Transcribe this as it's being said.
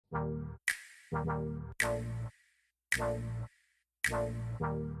A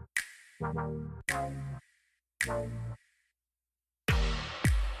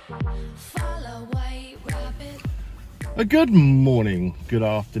good morning, good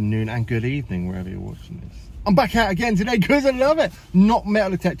afternoon and good evening wherever you're watching this. I'm back out again today because I love it. Not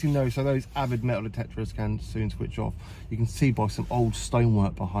metal detecting though, so those avid metal detectors can soon switch off. You can see by some old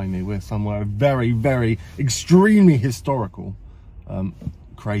stonework behind me, we're somewhere very, very extremely historical.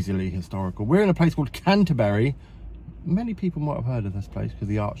 Crazily historical. We're in a place called Canterbury. Many people might have heard of this place because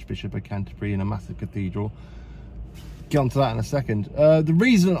the Archbishop of Canterbury in a massive cathedral. Get onto that in a second. The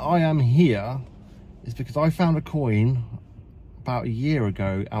reason I am here is because I found a coin about a year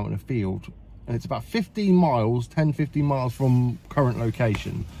ago out in a field, and it's about 15 miles, 10-15 miles from current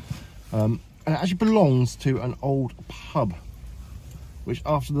location. And it actually belongs to an old pub, which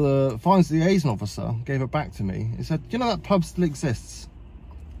after the fines liaison officer gave it back to me, he said, you know that pub still exists?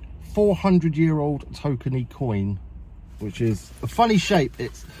 400-year-old tokeny coin, which is a funny shape.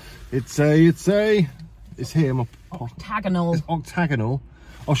 It's here. Octagonal. It's octagonal.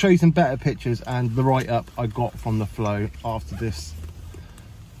 I'll show you some better pictures and the write-up I got from the flow after this.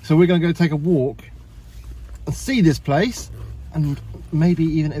 So we're going to go take a walk and see this place, and maybe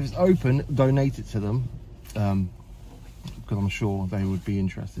even if it's open, donate it to them, because I'm sure they would be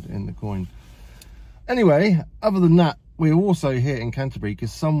interested in the coin. Anyway, other than that, we're also here in Canterbury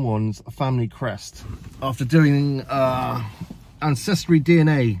because someone's family crest, after doing ancestry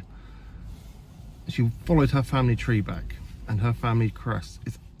DNA, she followed her family tree back, and her family crest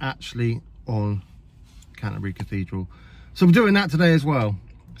is actually on Canterbury Cathedral. So we're doing that today as well.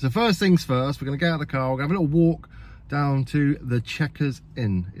 So first things first, we're going to get out of the car, we're going to have a little walk down to the Chequers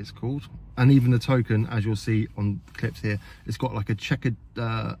Inn, it's called. And even the token, as you'll see on clips here, it's got like a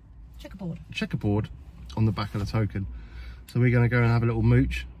checkerboard on the back of the token. So we're going to go and have a little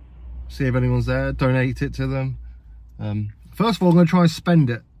mooch, see if anyone's there, donate it to them. First of all, I'm going to try and spend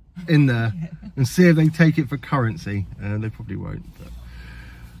it in there and see if they take it for currency. They probably won't, but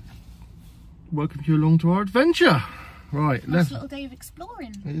welcome you along to our adventure. Right, nice little day of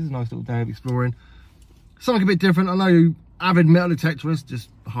exploring. It is a nice little day of exploring. Something a bit different. I know avid metal detectorists, just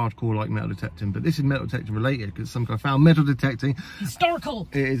hardcore like metal detecting, but this is metal detecting related because it's something I found metal detecting. Historical.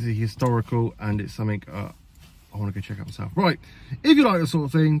 It is a historical, and it's something I want to go check out myself. Right, if you like this sort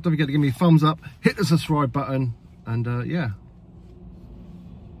of thing, don't forget to give me a thumbs up, hit the subscribe button, and yeah.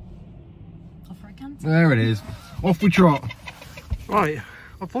 There it is. Off we trot. Right,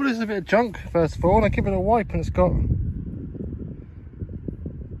 I thought this was a bit of junk first of all, and I give it a wipe and it's got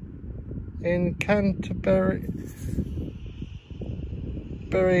in Canterbury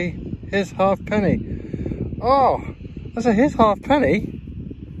his halfpenny. Oh, that's a his halfpenny.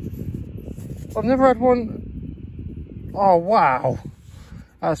 I've never had one. Oh wow,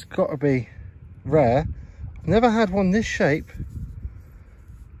 that's got to be rare. I've never had one this shape.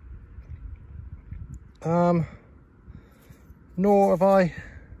 Nor have I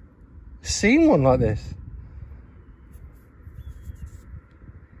seen one like this.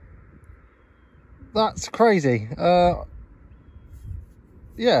 That's crazy.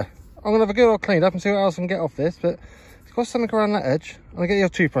 Yeah, I'm gonna have a good old clean up and see what else I can get off this, but it's got something around that edge. I'm gonna get your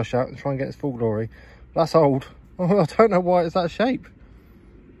toothbrush out and try and get its full glory. That's old. I don't know why it's that shape.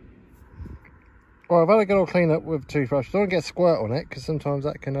 Well, I've had a good old clean up with toothbrush. Don't get a squirt on it because sometimes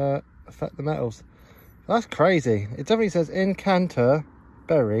that can affect the metals. That's crazy. It definitely says in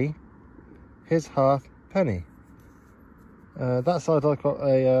Canterbury his halfpenny. That side I've got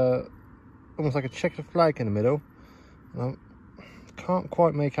a almost like a checkered flag in the middle. Can't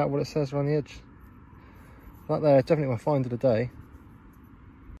quite make out what it says around the edge. That there, definitely my find of the day.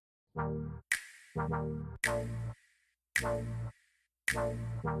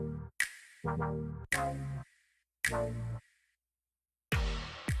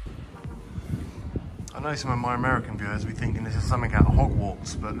 I know some of my American viewers will be thinking this is something out of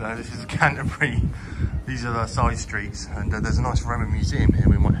Hogwarts, but no, this is Canterbury. These are the side streets, and there's a nice Roman museum here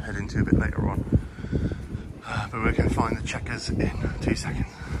we might head into a bit later on. But we're going to find the Chequers in 2 seconds.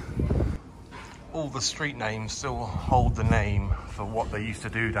 All the street names still hold the name for what they used to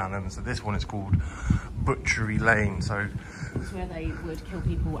do down there. So this one is called Butchery Lane. So it's where they would kill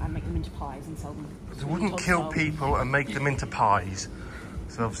people and make them into pies and sell them. They wouldn't kill people and make them into pies.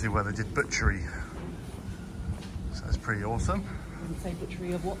 So obviously where they did butchery. So that's pretty awesome. Didn't say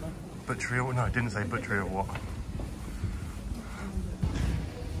butchery of what though? Butchery of, no, it didn't say butchery of what.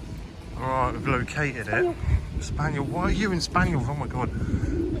 Alright, we've located it. Spaniel, why are you in Spaniels? Oh my god.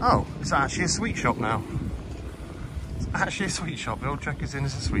 Oh, it's actually a sweet shop now. It's actually a sweet shop. The old Chequers Inn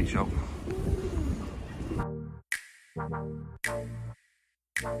is a sweet shop.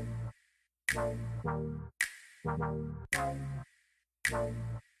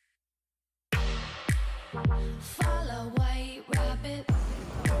 Follow White Rabbit.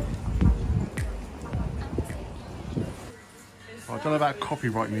 I don't know about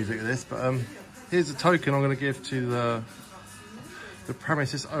copyright music of this, but here's a token I'm going to give to the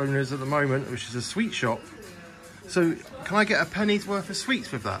premises owners at the moment, which is a sweet shop. So can I get a penny's worth of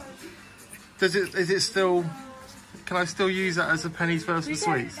sweets with that? Is it still, can I still use that as a penny's worth of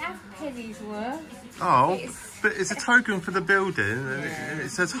sweets? We don't have pennies worth. Oh, but it's a token for the building, and it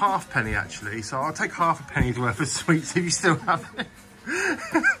says half penny actually, so I'll take half a penny's worth of sweets if you still have it.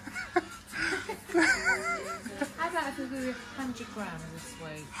 How about if we give you 100 grams of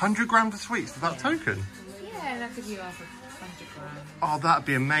sweets? 100 grams of sweets for that token? Yeah, that'll give you half 100 grams. Oh, that'd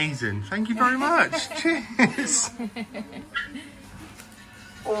be amazing. Thank you very much. Cheers.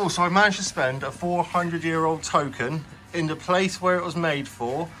 Oh, so I managed to spend a 400-year-old token in the place where it was made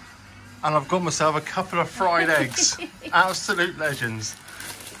for, and I've got myself a couple of fried eggs. Absolute legends.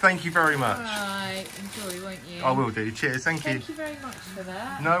 Thank you very much. Right, enjoy, won't you? I will do. Cheers. Thank you. Thank you very much for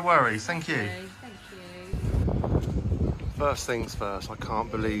that. No worries. Thank you. Okay, thank you. First things first, I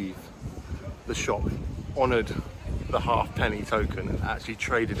can't believe the shop honoured the half penny token and actually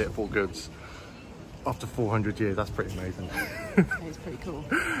traded it for goods after 400 years. That's pretty amazing. It's pretty cool.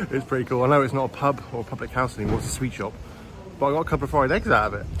 It's pretty cool. I know it's not a pub or a public house anymore, it's a sweet shop, but I got a couple of fried eggs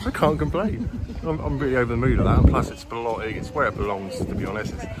out of it. I can't complain. I'm really over the mood at that, and plus it's where it belongs, to be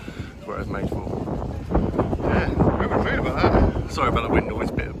honest. It's where it's made for. Yeah, over the mood about that. Sorry about the wind noise,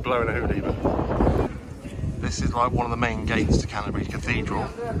 a bit blowing a hoodie, but this is like one of the main gates to Canterbury Cathedral,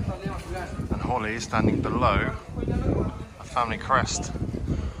 and Holly is standing below a family crest,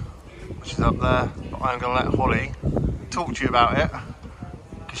 which is up there. But I'm going to let Holly talk to you about it,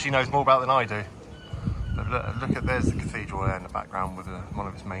 because she knows more about it than I do. But look at, there's the cathedral there in the background with one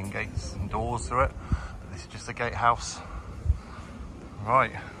of its main gates and doors to it. But this is just a gatehouse.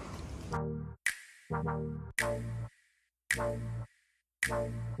 Right.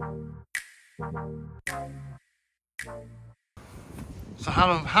 So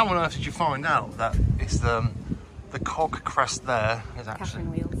how on earth did you find out that it's the cog crest there is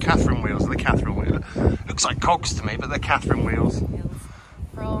actually Catherine wheels? The Catherine wheel. Looks like cogs to me, but they're Catherine wheels.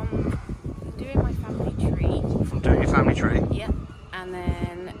 From doing my family tree. From doing your family tree? Yep. And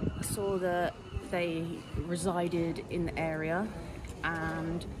then saw that they resided in the area,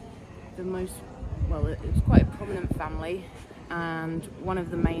 and it was quite a prominent family, and one of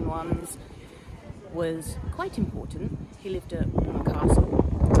the main ones was quite important. He lived at Walmer Castle.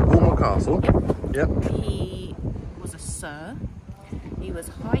 Walmer Castle? Yep. He was a Sir. He was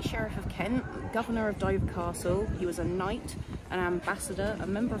High Sheriff of Kent, Governor of Dover Castle. He was a knight, an ambassador, a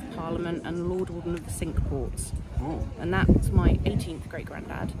member of Parliament, and Lord Warden of the Cinque Ports. Ooh. And that's my 18th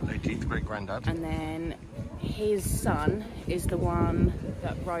great-granddad. 18th great-granddad. And then his son is the one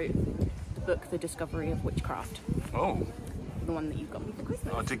that wrote the book, The Discovery of Witchcraft. Oh. The one that you got me for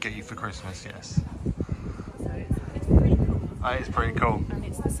Christmas. I did get you for Christmas, yes. So it's pretty cool. That is pretty cool. And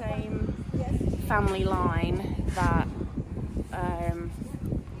it's the same family line that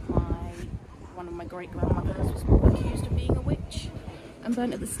one of my great-grandmothers was accused of being a witch and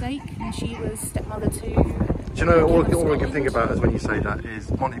burnt at the stake, and she was stepmother to... Do you know, all I can think about is when you say that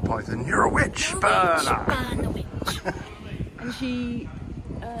is Monty Python, you're a witch, burn her! Burn the witch! And she...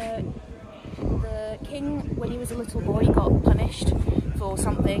 the king, when he was a little boy, got punished for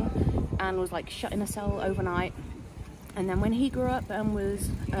something and was like shut in a cell overnight. And then when he grew up and was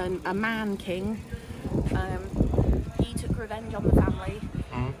a man king, he took revenge on the family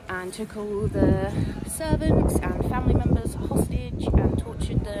and took all the servants and family members hostage and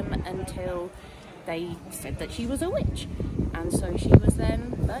tortured them until they said that she was a witch. And so she was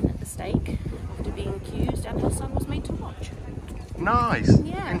then burnt at the stake after being accused, and her son was made to watch. Nice.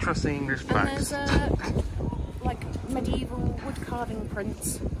 Yeah. Interesting English And facts. there's like medieval wood carving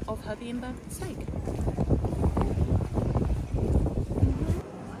prints of her being burnt at the stake.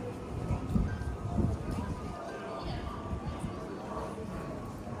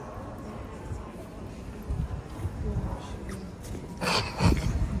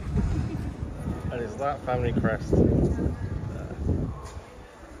 And it's that family crest.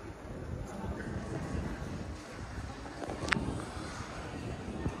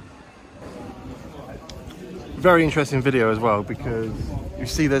 Very interesting video as well, because you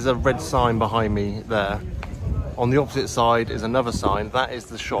see there's a red sign behind me there. On the opposite side is another sign. That is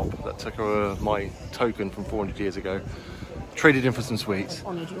the shop that took my token from 400 years ago. Traded in for some sweets.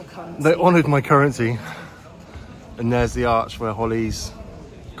 Honoured your currency. They honoured my currency. And there's the arch where Holly's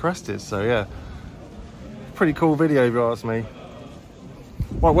crest is. So yeah, pretty cool video if you ask me.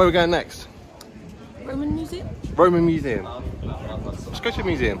 Right, where are we going next? Roman Museum? Roman Museum. Let's go to the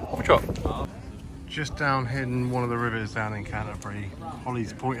museum. Off a trot. Just down here in one of the rivers down in Canterbury,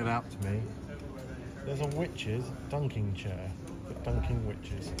 Holly's pointed out to me, there's a witch's dunking chair for dunking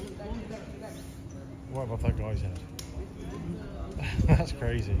witches. Right above that guy's head. That's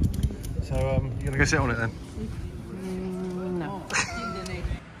crazy. So, you gonna go sit on it then? No.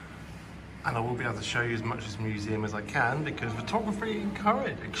 And I will be able to show you as much of the museum as I can because photography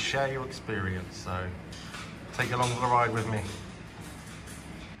encouraged. Share your experience, so take along for the ride with me.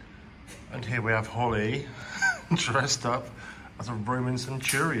 And here we have Holly dressed up as a Roman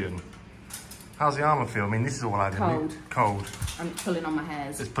centurion. How's the armour feel? I mean, this is all I did. Cold. Cold. I'm pulling on my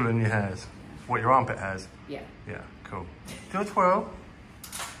hairs. It's pulling your hairs. What, your armpit hairs? Yeah. Yeah, cool. Do a twirl.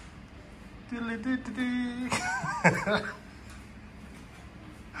 Diddly-doo-doo-doo.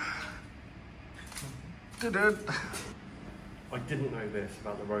 I didn't know this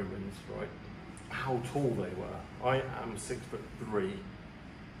about the Romans, right? How tall they were. I am 6'3",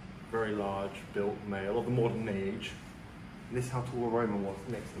 very large, built male of the modern age. And this is how tall a Roman was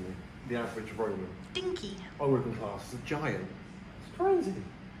next to me. The average Roman. Dinky. I would have been classed as a giant. It's crazy.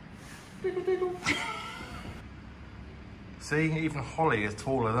 Diggle, diggle. See, even Holly is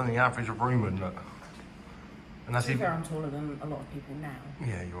taller than the average Roman. Look. And that's even. I'm taller than a lot of people now.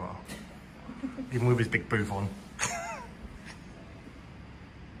 Yeah, you are. Even with his big booth on.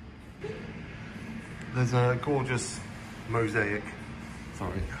 There's a gorgeous mosaic.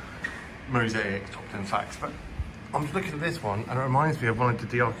 Mosaic top 10 facts. But I'm just looking at this one, and it reminds me of when I did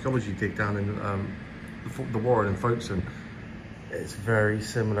the archaeology dig down in the Warren in Folkestone. It's very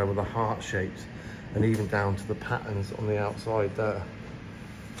similar with the heart shapes, and even down to the patterns on the outside there.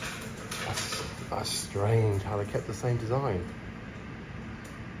 That's strange how they kept the same design.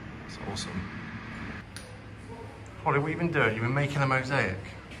 It's awesome. Holly, what have you been doing? You've been making a mosaic.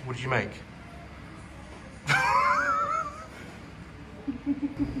 What did you make?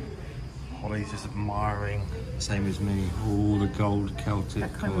 Holly's just admiring, same as me, all the gold Celtic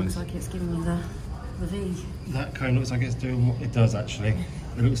That kind of coins. looks like it's giving me the V. That cone looks like it's doing what it does actually.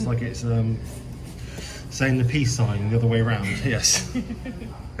 It looks like it's saying the peace sign the other way around, yes.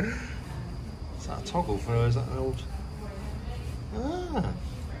 Is that a toggle for her? Is that an old... Ah,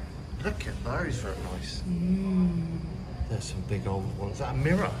 look at those, very nice. There's some big old ones. Is that a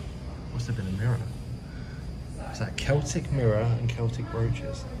mirror? Must have been a mirror. Is that Celtic mirror and Celtic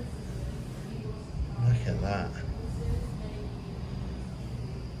brooches? Look at that.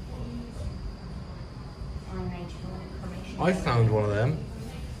 I found one of them.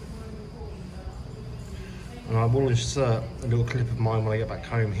 And I will insert a little clip of mine when I get back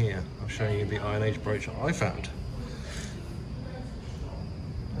home here. I'll show you the Iron Age brooch that I found.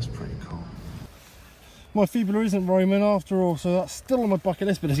 That's pretty cool. My fibula isn't Roman after all, so that's still on my bucket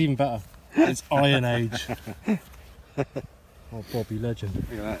list, but it's even better. It's Iron Age. Oh, Bobby, legend.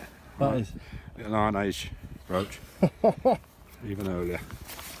 Look at that. That is. An Iron Age brooch. Even earlier.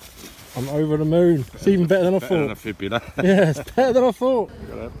 I'm over the moon. It's even better than I Better than a thought. fibula. Yeah, it's better than I thought. Look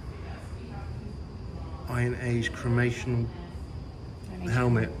at that. Iron Age cremation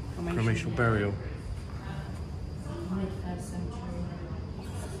helmet, cremation burial. Mid-1st century.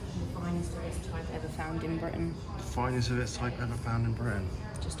 The finest of its type ever found in Britain. The finest of its type ever found in Britain.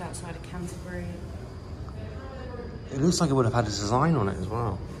 Just outside of Canterbury. It looks like it would have had a design on it as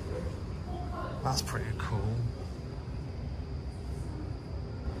well. That's pretty cool.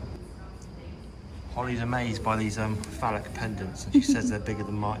 Holly's amazed by these phallic pendants, and she says they're bigger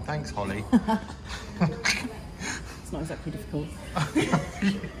than mine. Thanks, Holly. It's not exactly difficult.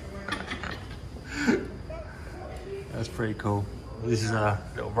 That's pretty cool. This is a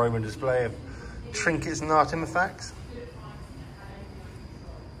little Roman display of trinkets and artifacts.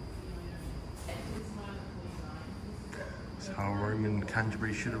 That's how Roman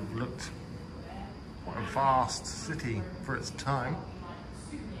Canterbury should have looked. What a vast city for its time.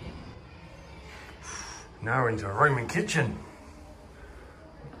 Now we're into a Roman kitchen.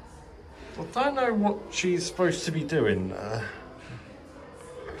 I don't know what she's supposed to be doing. Do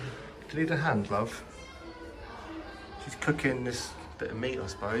you need a hand, love? She's cooking this bit of meat, I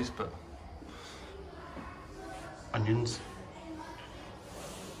suppose, but onions.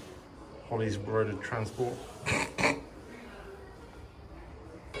 Holly's road of transport.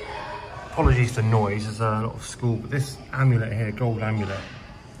 Apologies for noise, there's a lot of school, but this amulet here, gold amulet,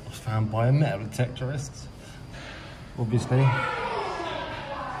 was found by a metal detectorist, obviously.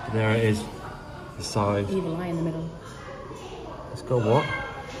 But there it is, the side. Evil eye in the middle. It's got what?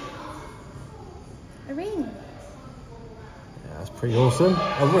 A ring. Yeah, that's pretty awesome.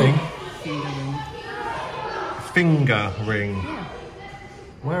 A ring? Finger ring. Finger ring. Yeah.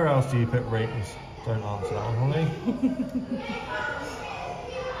 Where else do you put rings? Don't answer that one, Holly.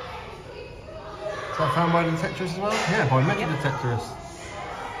 Is that found by the detectorists as well? Yeah, by metal detectorists.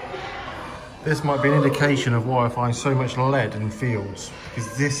 This might be an indication of why I find so much lead in fields,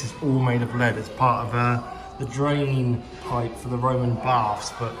 because this is all made of lead. It's part of the drain pipe for the Roman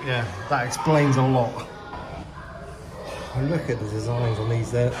baths, but yeah, that explains a lot. And look at the designs on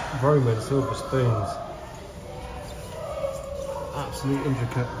these Roman silver spoons. Absolutely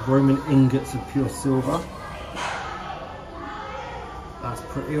intricate Roman ingots of pure silver. That's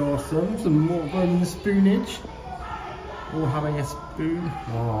pretty awesome. Some more Roman spoonage. All having a spoon.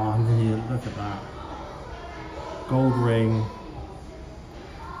 Oh, look at that. Gold ring,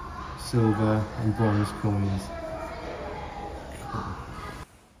 silver and bronze coins. Cool.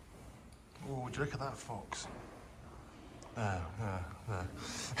 Oh, would you look at that fox? There.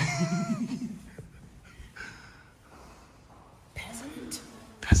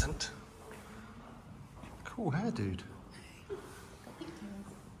 Peasant. Cool hair, dude.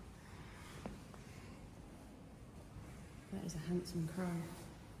 That is a handsome crow.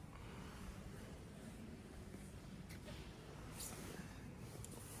 It's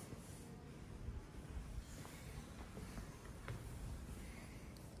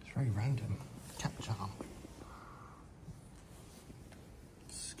very random. Cat charm.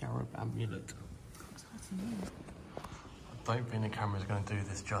 Scarab amulet. I don't think the camera's going to do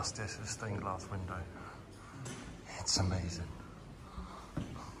this justice with stained glass window. It's amazing.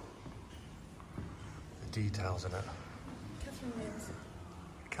 The details in it. Catherine Wales.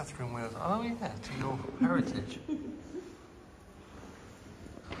 Catherine Wales. Oh yeah, to your heritage.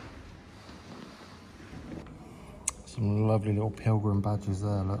 Some lovely little pilgrim badges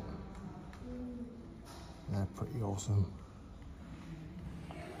there, look. They're pretty awesome.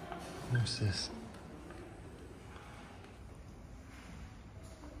 What's this?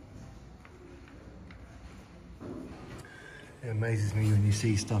 It amazes me when you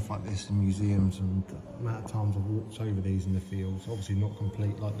see stuff like this in museums, and the amount of times I've walked over these in the fields. Obviously not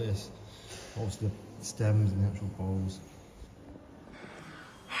complete like this. Obviously the stems and the actual bowls.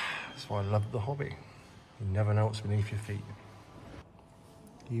 That's why I love the hobby. You never know what's beneath your feet.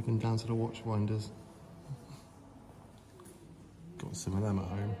 Even down to the watch winders. Got some of them at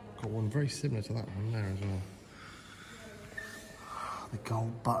home. Got one very similar to that one there as well. The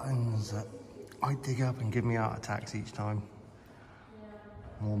gold buttons that I dig up and give me heart attacks each time.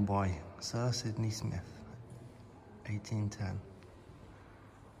 Worn by Sir Sidney Smith, 1810.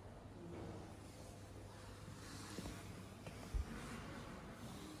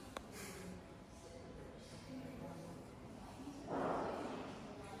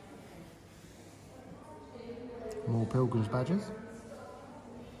 More pilgrims badges.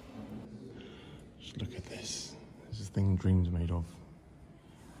 Just look at this. This is the thing dreams made of.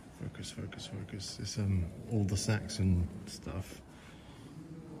 Focus, focus, focus. It's all the Saxon stuff.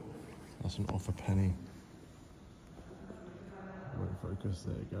 That's an offer penny. Won't focus,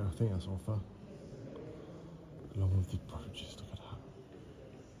 there you go. I think that's offer. Along with the brooches, look at that.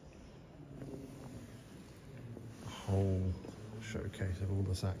 A whole showcase of all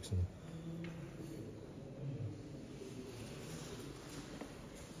the Saxon.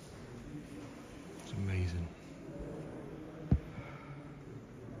 It's amazing.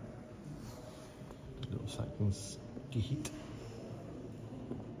 Little Saxon skeet.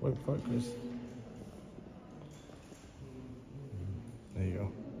 Won't focus. There you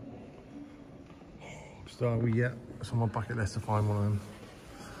go. So yeah, it's on my bucket list to find one of them.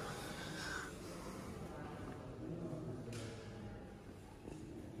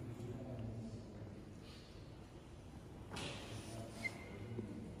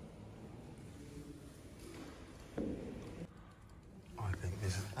 I think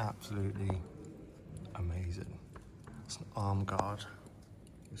this is absolutely amazing. It's an arm guard.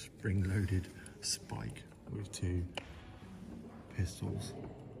 Spring-loaded spike with 2 pistols.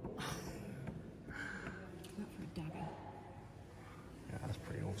 That for a dagger. Yeah, that's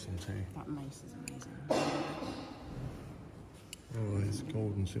pretty awesome too. That mace is amazing. Oh, there's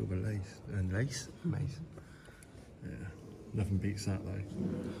gold and silver lace. And lace? Mace. Yeah, nothing beats that though.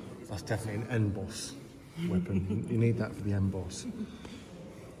 That's definitely an emboss weapon. You need that for the emboss.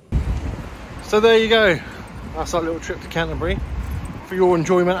 So there you go. That's our little trip to Canterbury. For your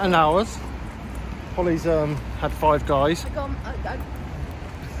enjoyment and ours. Holly's had 5 guys. I got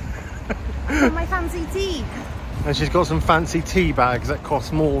my fancy tea. And she's got some fancy tea bags that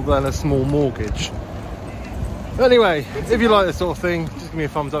cost more than a small mortgage. Anyway, if you like this sort of thing, just give me a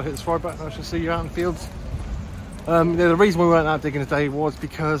thumbs up, hit the subscribe button, I shall see you out in the fields. The reason we weren't out digging today was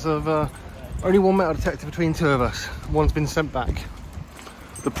because of only one metal detector between 2 of us. One's been sent back.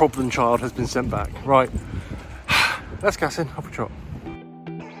 The problem child has been sent back. Right, that's gassing. Up a trot.